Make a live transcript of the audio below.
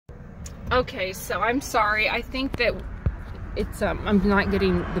Okay, so I'm sorry. I think that it's I'm not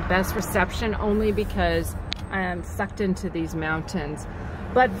getting the best reception only because I am sucked into these mountains.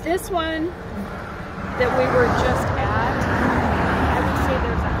 But this one that we were just at, I would say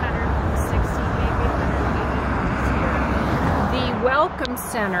there's 160, maybe 180 homes here. The Welcome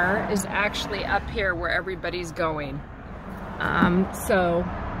Center is actually up here where everybody's going. So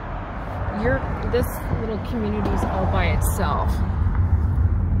this little community is all by itself.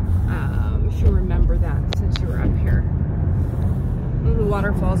 If you remember that since you were up here. Little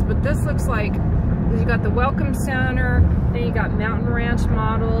waterfalls, but this looks like you got the Welcome Center, then you got Mountain Ranch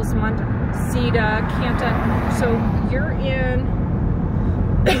Models, Montecita, Canta. So you're in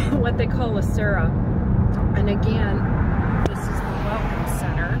what they call Estrella. And again, this is the Welcome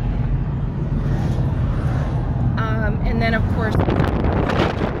Center. And then of course,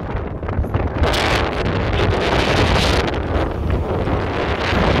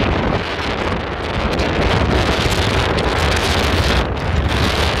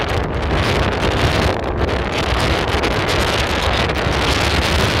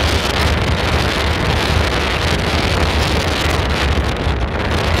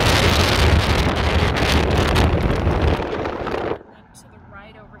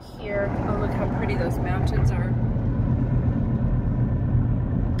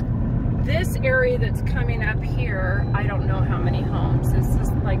 this area that's coming up here, I don't know how many homes. This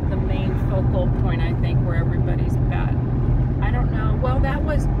is like the main focal point, I think, where everybody's at. I don't know. Well, that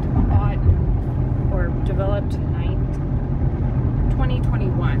was bought or developed in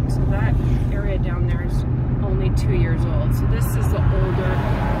 2021. So that area down there is only 2 years old. So this is the older